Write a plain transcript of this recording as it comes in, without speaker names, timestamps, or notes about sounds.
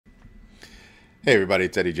Hey everybody,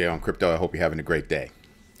 it's Eddie J on Crypto. I hope you're having a great day.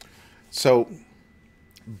 So,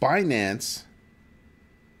 Binance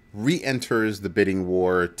re-enters the bidding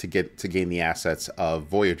war to gain the assets of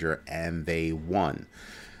Voyager, and they won.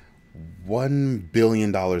 $1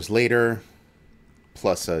 billion later,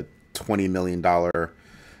 plus a $20 million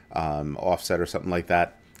offset or something like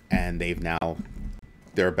that, and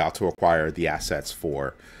they're about to acquire the assets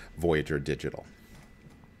for Voyager Digital.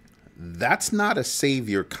 That's not a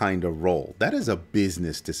savior kind of role. That is a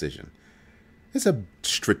business decision. It's a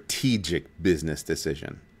strategic business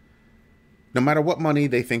decision. No matter what money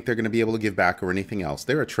they think they're going to be able to give back or anything else,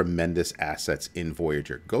 there are tremendous assets in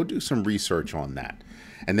Voyager. Go do some research on that.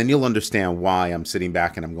 And then you'll understand why I'm sitting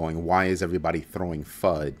back and I'm going, why is everybody throwing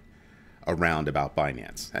FUD around about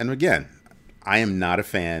Binance? And again, I am not a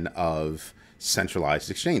fan of centralized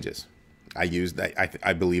exchanges. I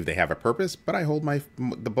believe they have a purpose, but I hold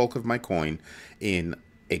the bulk of my coin in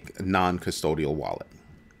a non-custodial wallet,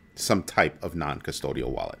 some type of non-custodial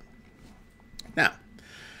wallet. Now,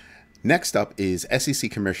 next up is SEC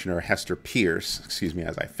Commissioner Hester Peirce, excuse me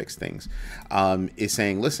as I fix things, is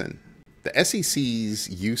saying, listen, the SEC's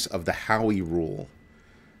use of the Howey rule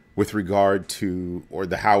with regard to, or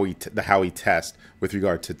the Howey test with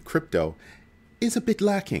regard to crypto is a bit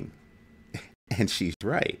lacking. And she's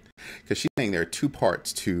right, because she's saying there are two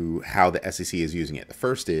parts to how the SEC is using it. The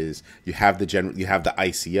first is you have the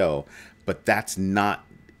ICO, but that's not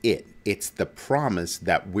it. It's the promise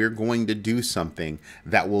that we're going to do something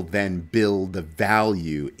that will then build the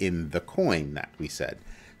value in the coin that we said.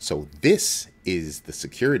 So this is the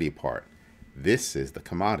security part. This is the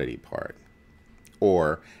commodity part,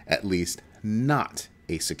 or at least not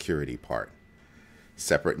a security part,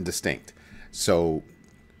 separate and distinct. So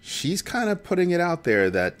she's kind of putting it out there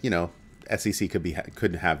that, SEC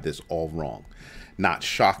couldn't have this all wrong. Not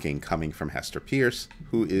shocking coming from Hester Peirce,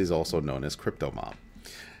 who is also known as Crypto Mom.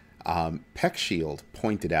 PeckShield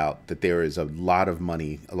pointed out that there is a lot of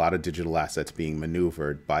money, a lot of digital assets being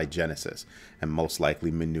maneuvered by Genesis and most likely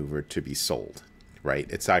maneuvered to be sold, right?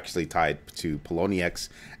 It's actually tied to Poloniex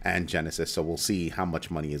and Genesis, so we'll see how much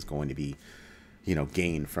money is going to be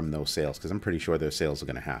gain from those sales, because I'm pretty sure those sales are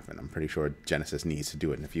going to happen. I'm pretty sure Genesis needs to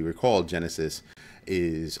do it. And if you recall, Genesis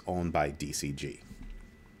is owned by DCG.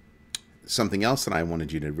 Something else that I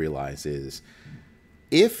wanted you to realize is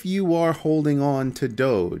if you are holding on to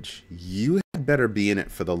Doge, you had better be in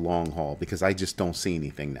it for the long haul, because I just don't see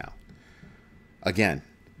anything now. Again,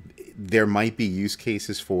 there might be use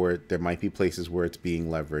cases for it. There might be places where it's being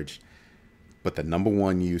leveraged. But the number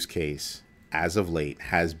one use case as of late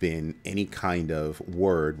has been any kind of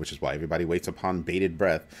word, which is why everybody waits upon bated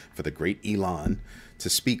breath for the great Elon to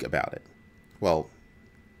speak about it. Well,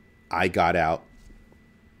 I got out,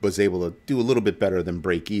 was able to do a little bit better than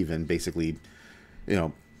break even. Basically,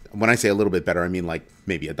 when I say a little bit better, I mean like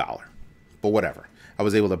maybe $1, but whatever. I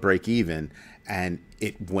was able to break even, and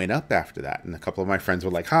it went up after that. And a couple of my friends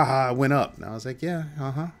were like, haha, it went up. And I was like, yeah,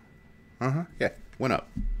 yeah, went up.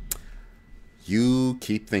 You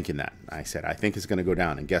keep thinking that. I said, I think it's going to go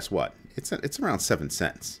down. And guess what? It's around 7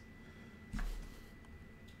 cents.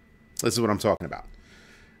 This is what I'm talking about,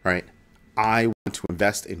 right? I want to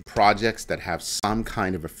invest in projects that have some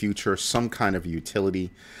kind of a future, some kind of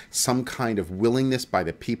utility, some kind of willingness by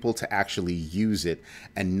the people to actually use it,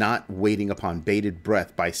 and not waiting upon bated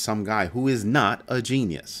breath by some guy who is not a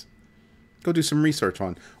genius. Go do some research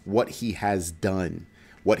on what he has done,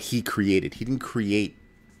 what he created. He didn't create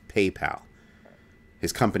PayPal.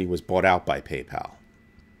 His company was bought out by PayPal.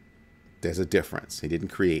 There's a difference. He didn't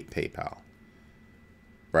create PayPal,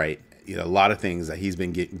 right? A lot of things that he's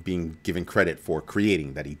been being given credit for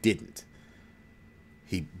creating that he didn't.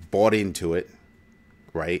 He bought into it,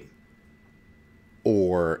 right?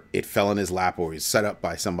 Or it fell in his lap, or he's set up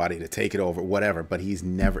by somebody to take it over, whatever. But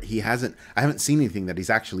I haven't seen anything that he's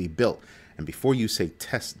actually built. And before you say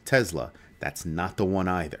Tesla, that's not the one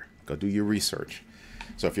either. Go do your research.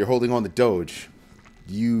 So if you're holding on to Doge,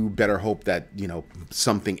 you better hope that,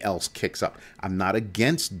 something else kicks up. I'm not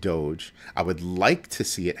against Doge. I would like to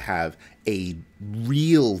see it have a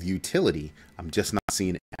real utility. I'm just not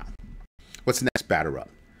seeing it now. What's the next batter up?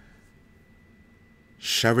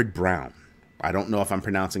 Sherrod Brown. I don't know if I'm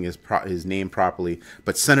pronouncing his name properly,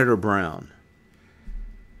 but Senator Brown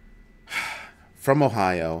from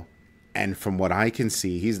Ohio. And from what I can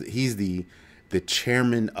see, he's the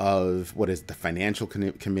chairman of, what is it, the financial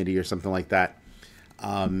committee or something like that.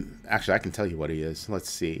 Actually, I can tell you what he is. Let's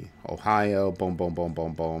see. Ohio, boom, boom, boom,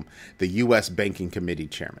 boom, boom. The U.S. Banking Committee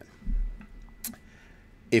chairman.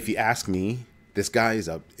 If you ask me, this guy is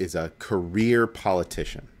a career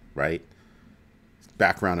politician, right?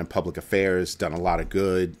 Background in public affairs, done a lot of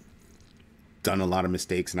good. done a lot of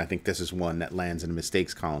mistakes, and I think this is one that lands in the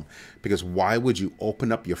mistakes column. Because why would you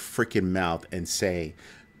open up your freaking mouth and say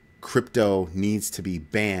crypto needs to be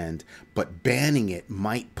banned, but banning it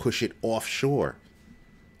might push it offshore?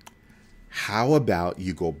 How about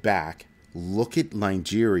you go back, look at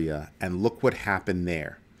Nigeria, and look what happened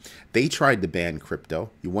there. They tried to ban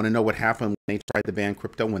crypto. You want to know what happened when they tried to ban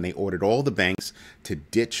crypto? When they ordered all the banks to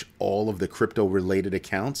ditch all of the crypto-related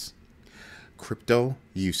accounts, crypto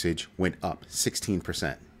usage went up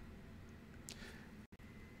 16%.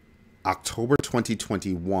 October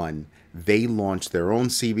 2021, they launched their own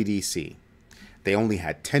CBDC. They only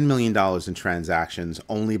had $10 million in transactions,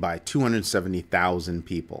 only by 270,000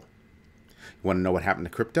 people. You want to know what happened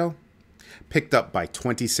to crypto? Picked up by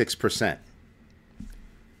 26%.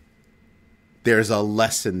 There's a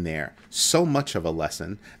lesson there, so much of a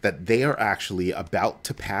lesson that they are actually about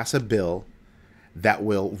to pass a bill that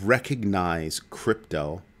will recognize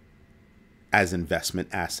crypto as investment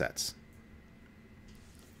assets.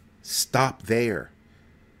 Stop there.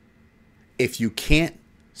 If you can't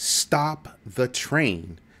stop the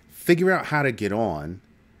train, figure out how to get on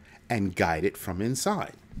and guide it from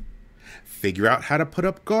inside. Figure out how to put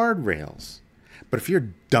up guardrails. But if you're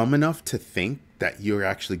dumb enough to think that you're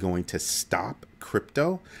actually going to stop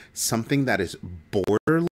crypto, something that is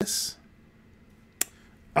borderless,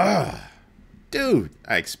 dude,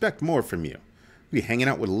 I expect more from you. You hanging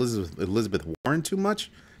out with Elizabeth Warren too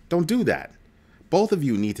much? Don't do that. Both of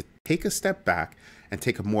you need to take a step back and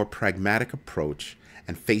take a more pragmatic approach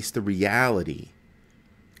and face the reality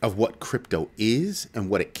of what crypto is and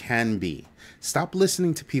what it can be. Stop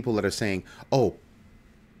listening to people that are saying, oh,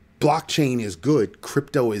 blockchain is good,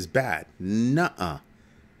 crypto is bad. Nuh-uh.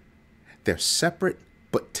 They're separate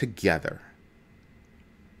but together.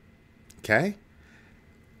 Okay?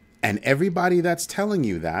 And everybody that's telling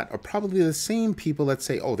you that are probably the same people that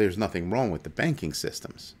say, oh, there's nothing wrong with the banking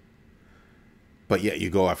systems. But yet you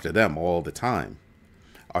go after them all the time.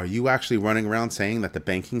 Are you actually running around saying that the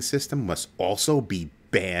banking system must also be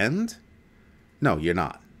banned? No, you're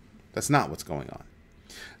not. That's not what's going on.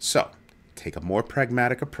 So, take a more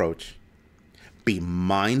pragmatic approach. Be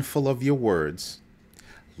mindful of your words,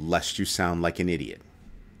 lest you sound like an idiot.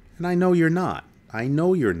 And I know you're not. I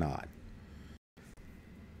know you're not.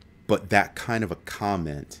 But that kind of a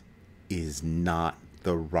comment is not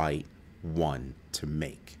the right one to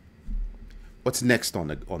make. What's next on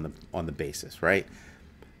the basis, right?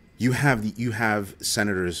 You have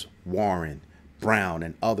Senators Warren, Brown,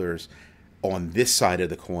 and others on this side of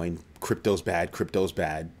the coin. Crypto's bad,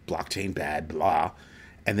 blockchain bad, blah.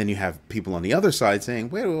 And then you have people on the other side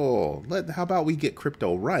saying, well, how about we get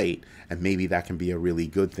crypto right? And maybe that can be a really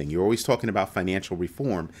good thing. You're always talking about financial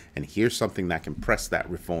reform, and here's something that can press that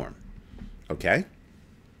reform. Okay?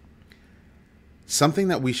 Something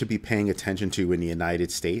that we should be paying attention to in the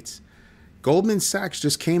United States. Goldman Sachs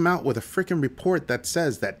just came out with a freaking report that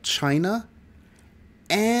says that China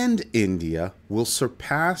and India will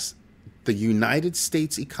surpass the United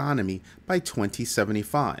States economy by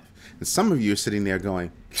 2075. And some of you are sitting there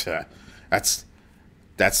going, that's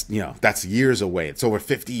years away. It's over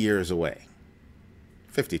 50 years away.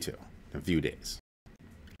 52 in a few days.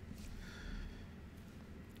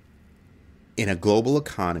 In a global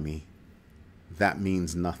economy, that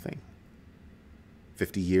means nothing.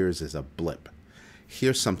 50 years is a blip.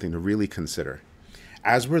 Here's something to really consider.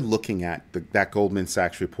 As we're looking at that Goldman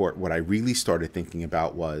Sachs report, what I really started thinking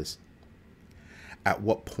about was, at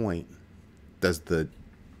what point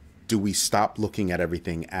do we stop looking at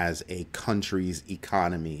everything as a country's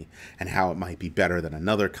economy and how it might be better than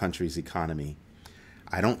another country's economy?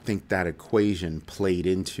 I don't think that equation played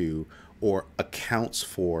into or accounts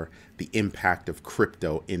for the impact of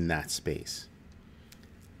crypto in that space.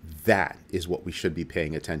 That is what we should be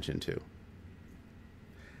paying attention to.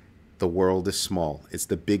 The world is small. It's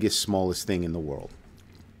the biggest, smallest thing in the world.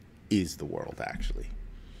 Is the world, actually.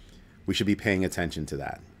 We should be paying attention to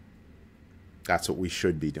that. That's what we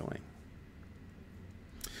should be doing.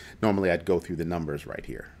 Normally, I'd go through the numbers right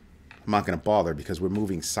here. I'm not going to bother because we're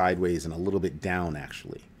moving sideways and a little bit down,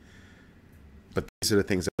 actually. But these are the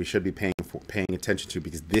things that we should be paying attention to,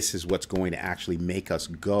 because this is what's going to actually make us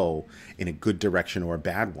go in a good direction or a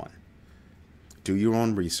bad one. Do your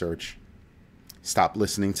own research. Stop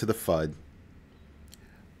listening to the FUD.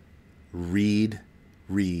 Read.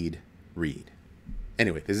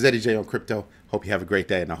 Anyway, this is Eddie J on Crypto. Hope you have a great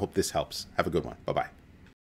day, and I hope this helps. Have a good one. Bye-bye.